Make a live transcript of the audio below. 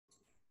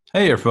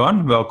Hey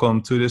everyone,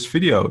 welcome to this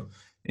video.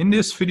 In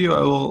this video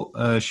I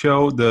will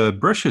show the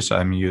brushes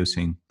I'm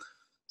using.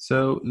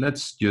 So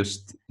let's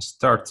just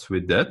start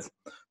with that.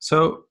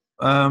 So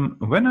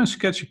when I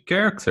sketch a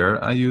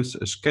character I use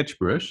a sketch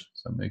brush,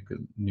 so make a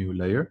new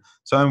layer.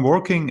 So I'm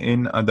working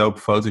in Adobe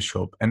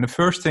Photoshop, and the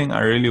first thing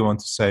I really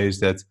want to say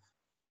is that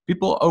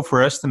people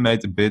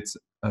overestimate a bit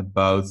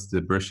about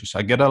the brushes.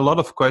 I get a lot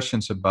of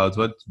questions about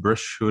what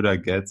brush should I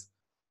get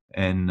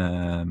and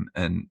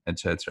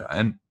etc.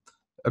 And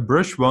a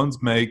brush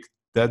won't make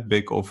that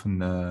big of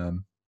a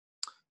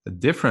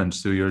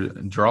difference to your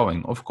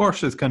drawing. Of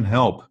course, it can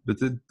help,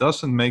 but it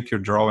doesn't make your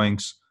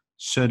drawings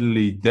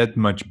suddenly that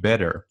much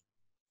better.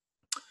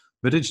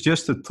 But it's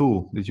just a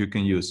tool that you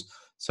can use.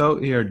 So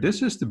here,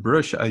 this is the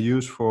brush I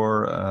use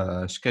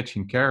for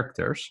sketching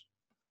characters.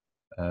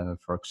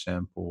 For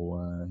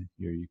example,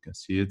 here you can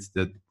see it,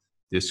 that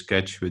this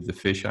sketch with the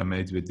fish I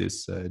made with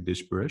this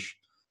brush.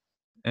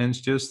 And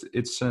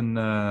it's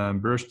a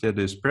brush that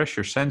is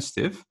pressure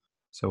sensitive.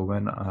 So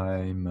when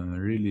I'm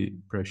really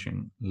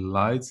pressing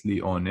lightly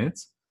on it,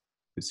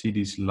 you see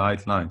these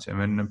light lines. And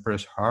when I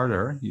press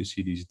harder, you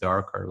see these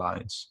darker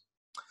lines.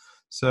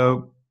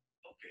 So,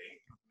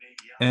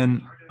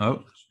 and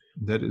oh,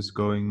 that is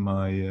going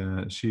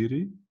my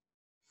Siri.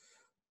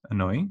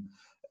 Annoying.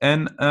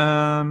 And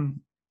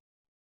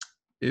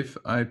if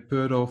I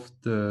put on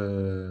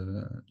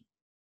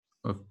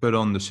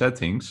the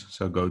settings,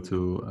 so go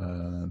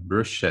to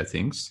brush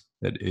settings,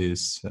 that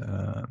is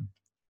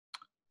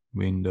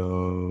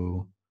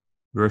window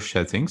brush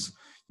settings,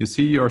 you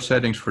see your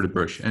settings for the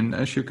brush. And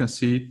as you can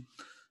see,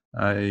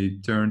 I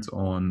turned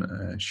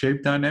on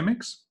shape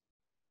dynamics,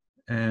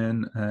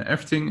 and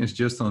everything is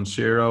just on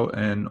 0,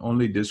 and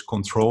only this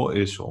control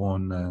is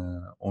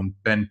on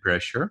pen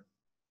pressure.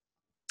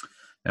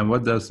 And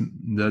what does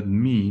that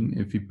mean?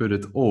 If you put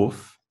it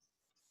off,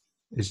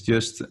 it's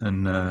just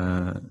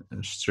a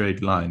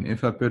straight line.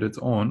 If I put it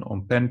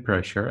on pen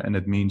pressure, and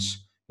it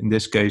means in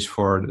this case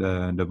for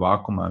the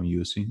Wacom I'm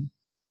using,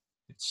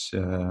 it's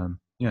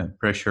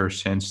pressure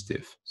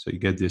sensitive. So you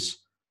get this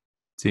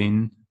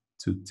thin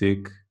to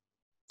thick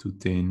to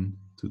thin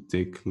to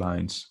thick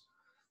lines.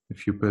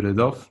 If you put it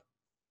off,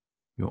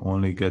 you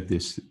only get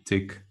this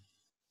thick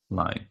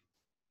line.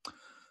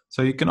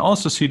 So you can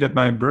also see that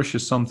my brush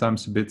is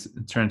sometimes a bit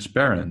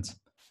transparent,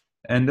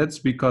 and that's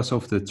because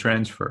of the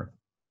transfer.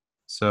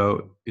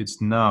 So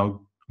it's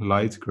now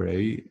light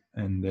gray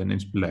and then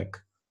it's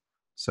black.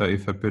 So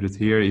if I put it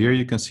here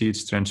you can see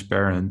it's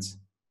transparent.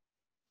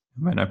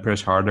 When I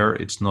press harder,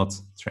 it's not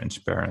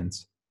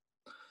transparent.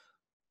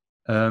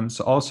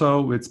 So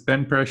also with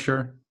pen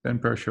pressure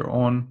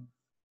on,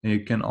 you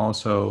can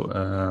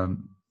also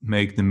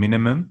make the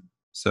minimum.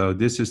 So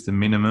this is the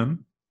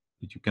minimum,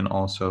 but you can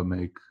also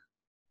make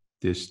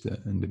this the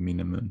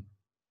minimum.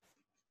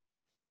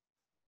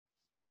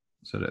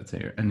 So that's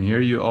here. And here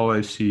you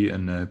always see a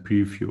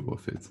preview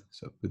of it.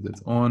 So put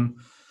it on.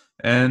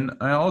 And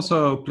I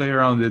also play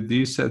around with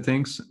these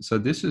settings. So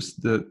this is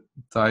the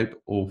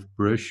type of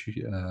brush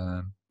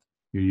you're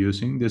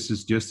using. This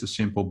is just a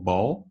simple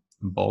ball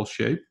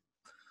shape.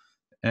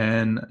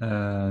 And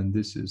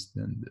this is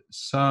then the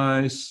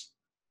size.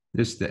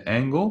 This is the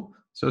angle.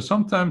 So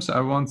sometimes I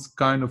want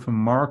kind of a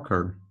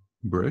marker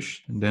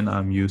brush, and then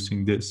I'm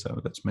using this. So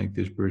let's make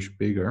this brush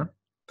bigger.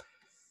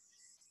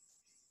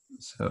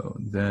 So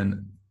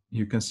then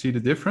you can see the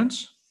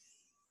difference.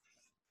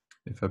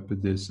 If I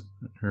put this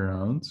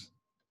around,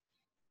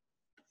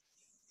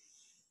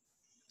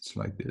 it's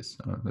like this.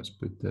 Let's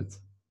put that.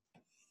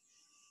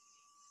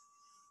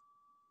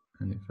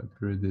 And if I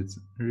put it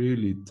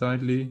really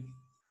tightly,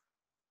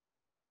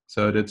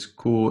 so that's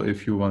cool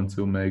if you want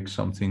to make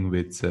something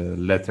with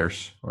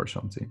letters or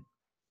something.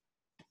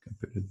 You can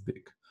put it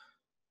big.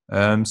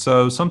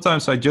 So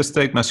sometimes I just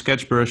take my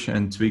sketch brush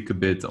and tweak a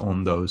bit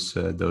on those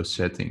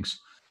settings.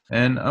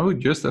 And I would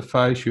just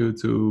advise you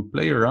to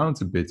play around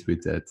a bit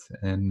with that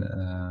and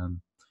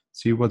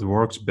see what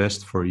works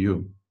best for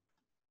you.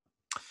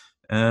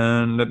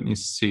 And let me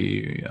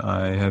see,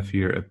 I have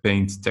here a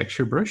paint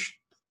texture brush.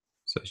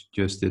 So it's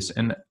just this,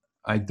 and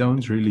I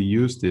don't really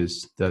use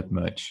this that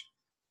much.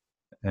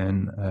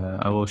 And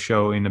I will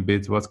show in a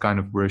bit what kind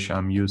of brush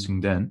I'm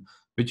using then.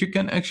 But you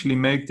can actually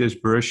make this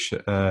brush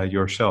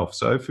yourself.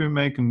 So if you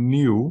make a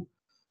new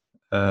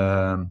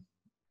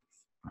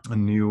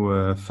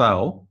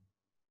file,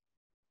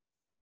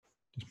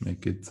 just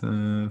make it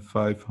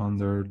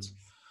 500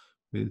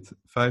 with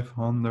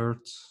 500,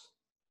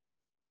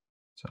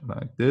 so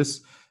like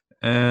this.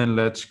 And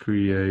let's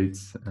create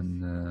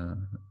and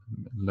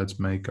let's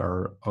make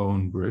our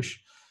own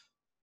brush.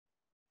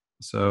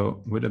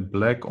 So with a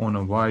black on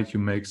a white,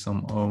 you make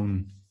some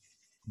own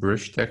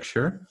brush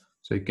texture.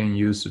 So you can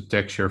use the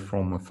texture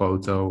from a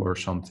photo or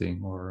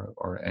something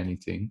or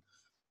anything.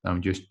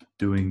 I'm just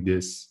doing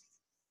this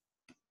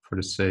for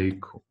the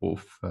sake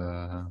of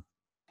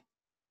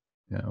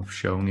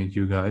showing it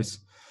you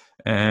guys.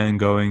 And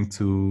going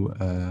to,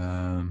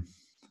 I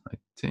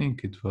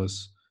think it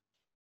was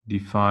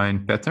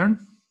define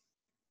pattern,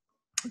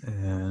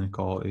 and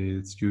call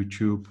it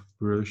YouTube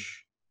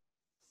brush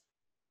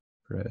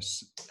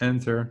Press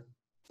enter.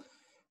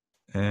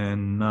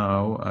 And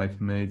now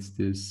I've made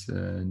this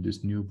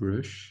this new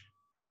brush.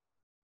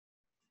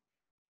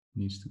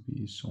 Needs to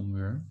be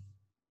somewhere.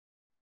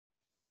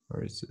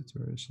 Where is it?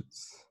 Where is it?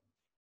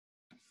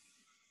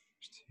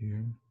 Just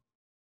here.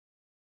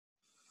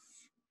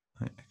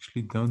 I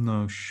actually don't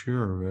know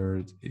sure where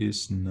it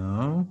is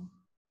now.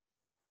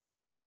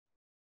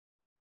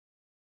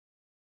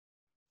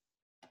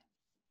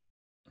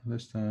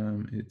 Last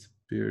time it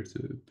appeared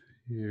up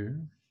here.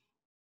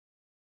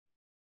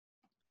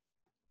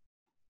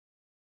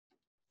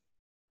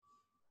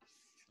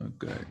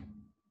 Okay.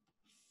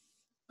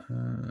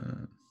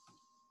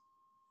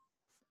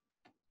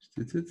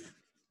 Is it?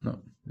 No,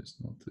 that's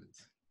not it.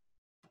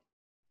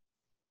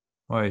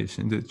 Why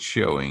isn't it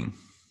showing?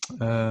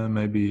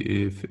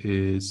 Maybe if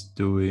it's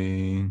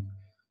doing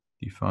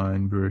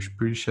define brush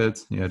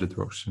preset. Yeah, that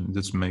works.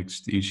 That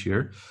makes it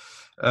easier.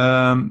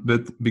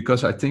 But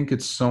because I think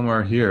it's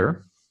somewhere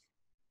here,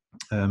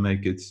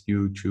 make it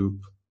YouTube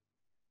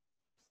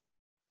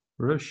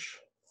brush.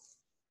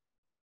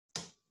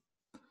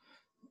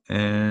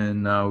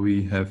 And now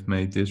we have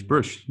made this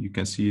brush. You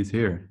can see it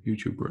here,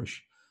 YouTube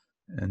brush.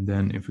 And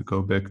then if we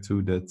go back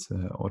to that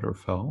other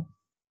file.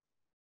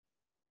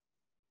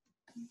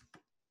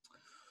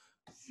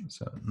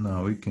 So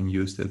now we can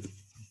use that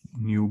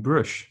new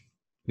brush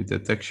with the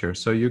texture.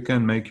 So you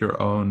can make your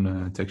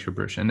own texture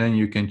brush, and then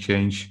you can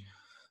change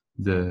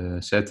the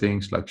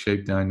settings like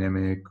shape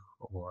dynamic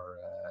or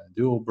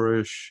dual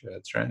brush.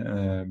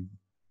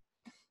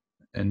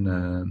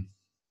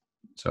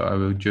 So I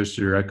will just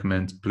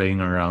recommend playing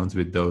around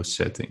with those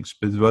settings.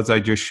 But what I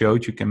just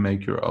showed, you can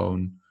make your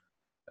own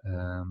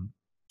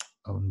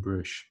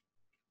brush.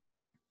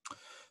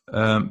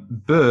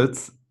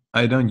 But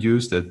I don't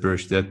use that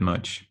brush that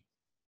much.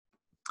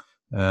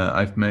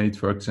 I've made,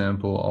 for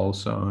example,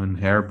 also an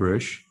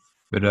hairbrush,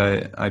 but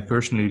I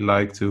personally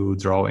like to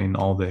draw in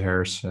all the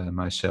hairs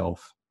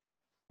myself.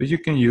 But you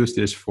can use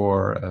this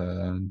for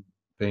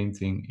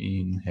painting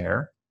in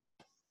hair,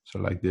 so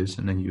like this,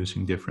 and then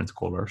using different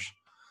colors.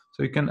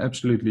 So you can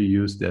absolutely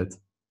use that.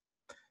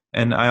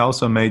 And I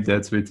also made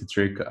that with the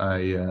trick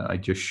I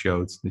just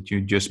showed, that you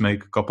just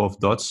make a couple of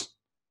dots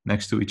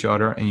next to each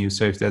other and you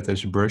save that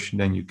as a brush, and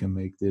then you can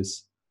make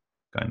this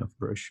kind of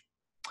brush.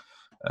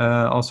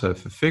 Also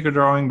have a figure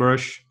drawing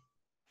brush.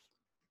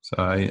 So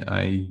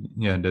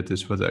yeah, that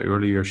is what I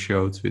earlier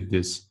showed with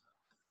this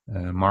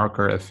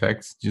marker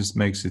effect. Just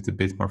makes it a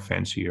bit more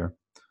fancier.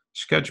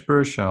 Sketch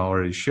brush I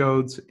already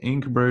showed.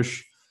 Ink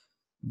brush,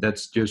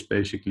 that's just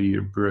basically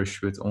a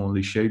brush with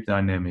only shape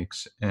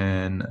dynamics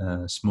and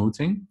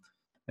smoothing.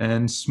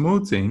 And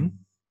smoothing,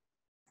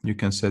 you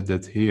can set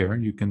that here.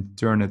 You can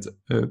turn it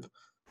up.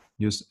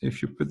 Just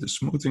if you put the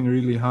smoothing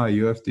really high,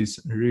 you have these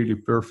really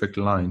perfect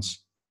lines.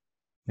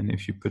 And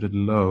if you put it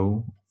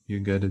low, you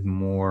get it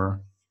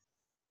more.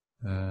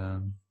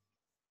 Yeah,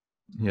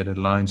 the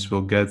lines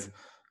will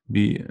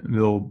be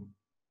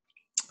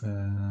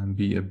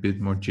a bit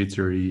more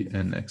jittery.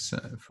 And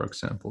for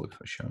example, if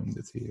I show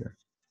it here,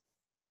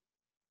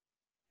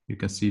 you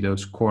can see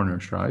those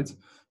corners, right?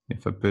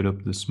 If I put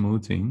up the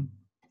smoothing,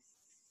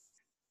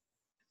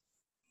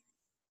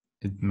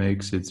 it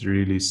makes it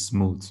really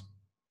smooth.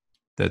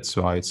 That's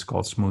why it's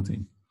called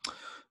smoothing.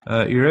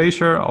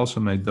 Eraser, also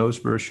made those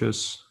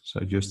brushes.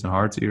 So just a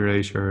hard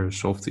eraser,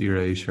 soft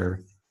eraser,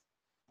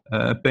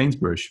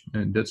 paintbrush.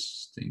 And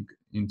that's, I think,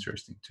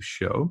 interesting to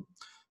show.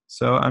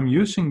 So I'm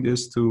using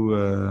this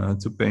to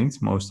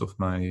paint most of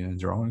my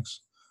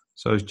drawings.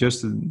 So it's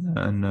just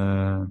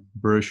a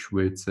brush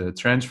with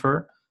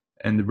transfer,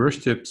 and the brush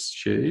tip's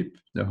shape,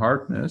 the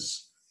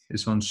hardness,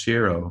 is on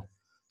 0.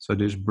 So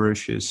this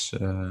brush is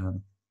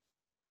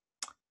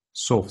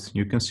soft,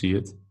 you can see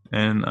it.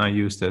 And I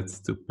use that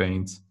to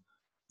paint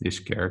this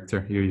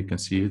character. Here you can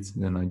see it.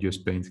 Then I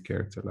just paint the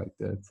character like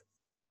that.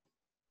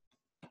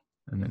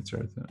 And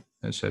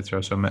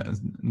etc. So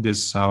this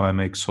is how I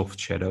make soft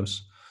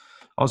shadows.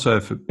 Also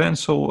have a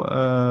pencil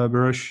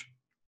brush.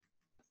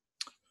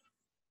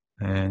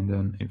 And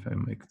then if I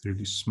make it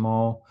really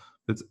small,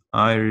 but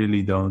I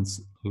really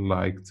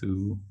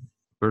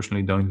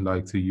personally don't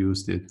like to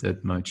use it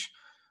that much.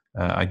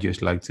 I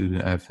just like to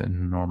have a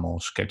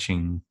normal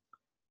sketching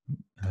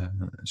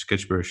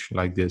sketch brush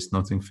like this,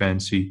 nothing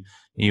fancy.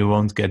 You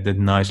won't get the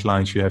nice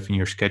lines you have in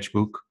your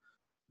sketchbook,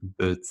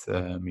 but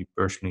me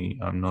personally,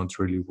 I'm not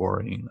really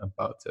worrying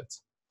about that.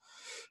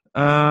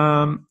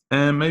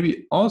 And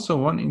maybe also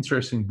one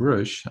interesting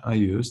brush I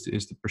used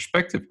is the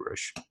perspective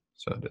brush.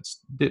 So that's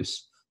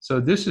this. So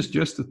this is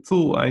just a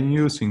tool I'm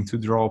using to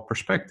draw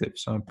perspective.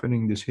 So I'm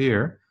putting this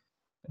here,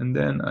 and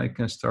then I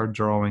can start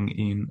drawing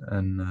in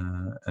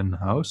an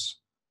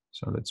house.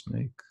 So let's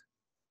make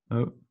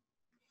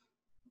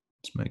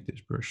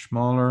this brush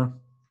smaller.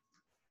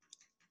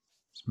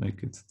 Let's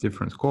make it a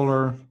different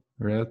color,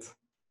 red.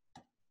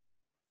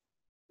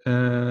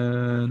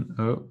 And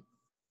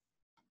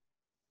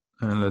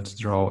let's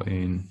draw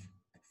in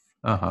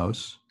a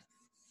house.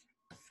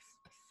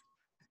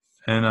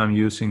 And I'm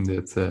using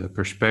that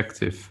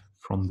perspective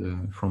from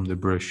the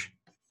brush.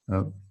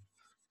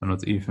 I'm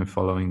not even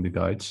following the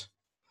guides.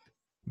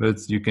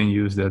 But you can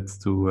use that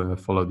to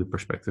follow the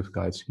perspective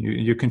guides.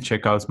 You can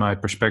check out my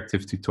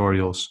perspective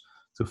tutorials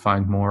to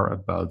find more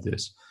about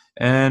this.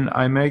 And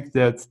I make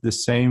that the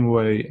same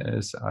way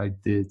as I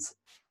did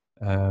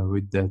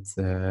with that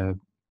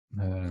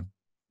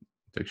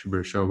texture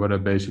brush. So what I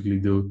basically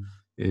do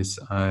is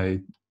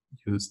I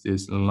use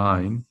this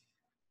line,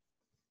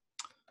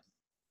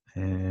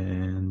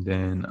 and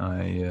then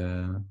I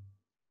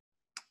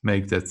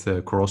make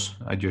that cross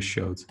I just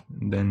showed.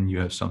 And then you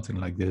have something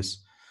like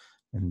this.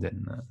 And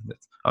then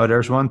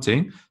there's one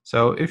thing.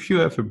 So if you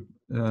have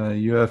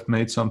you have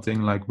made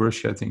something like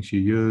brush settings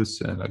you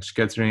use, like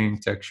scattering,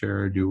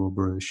 texture, dual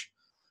brush,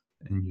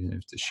 and you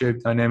have the shape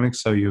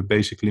dynamics. So you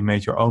basically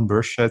made your own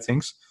brush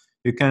settings.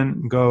 You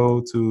can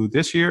go to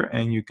this here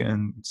and you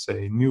can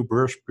say new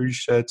brush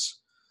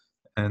presets,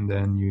 and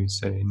then you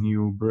say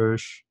new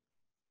brush,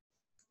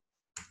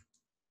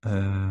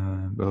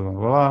 blah, blah,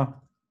 blah.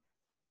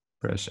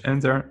 Press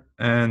enter,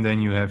 and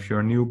then you have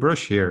your new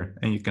brush here,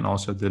 and you can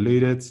also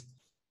delete it,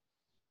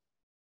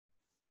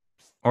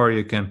 or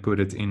you can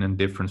put it in a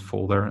different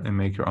folder and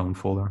make your own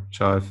folder.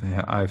 So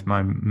I have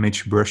my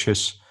Mitch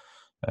brushes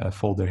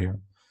folder here.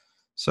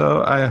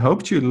 So I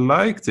hope you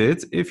liked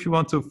it. If you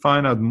want to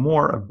find out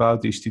more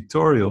about these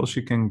tutorials,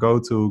 you can go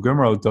to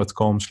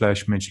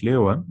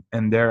gumroad.com/mitchleeuwen,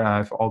 and there I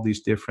have all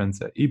these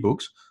different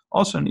ebooks.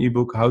 Also an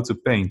ebook, How to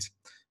Paint.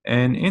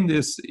 And in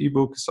this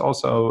ebook is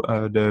also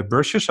the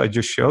brushes I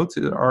just showed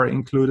are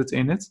included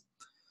in it.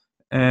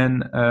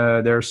 And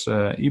there's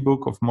an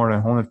ebook of more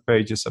than 100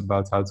 pages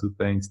about how to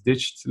paint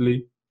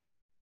digitally.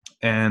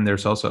 And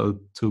there's also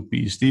 2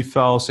 PSD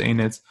files in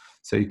it,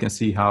 so you can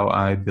see how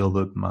I build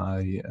up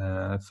my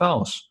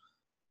files.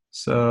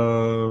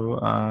 So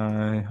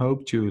I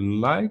hope you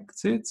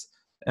liked it,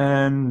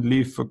 and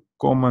leave a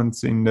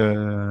comment in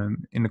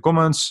the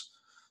comments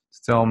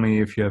to tell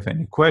me if you have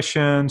any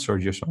questions or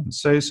just want to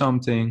say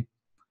something.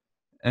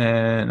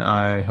 And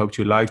I hope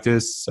you like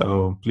this,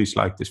 so please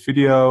like this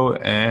video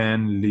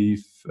and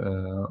leave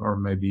or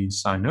maybe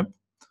sign up.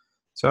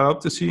 So I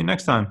hope to see you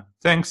next time.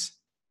 Thanks.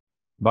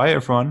 Bye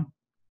everyone.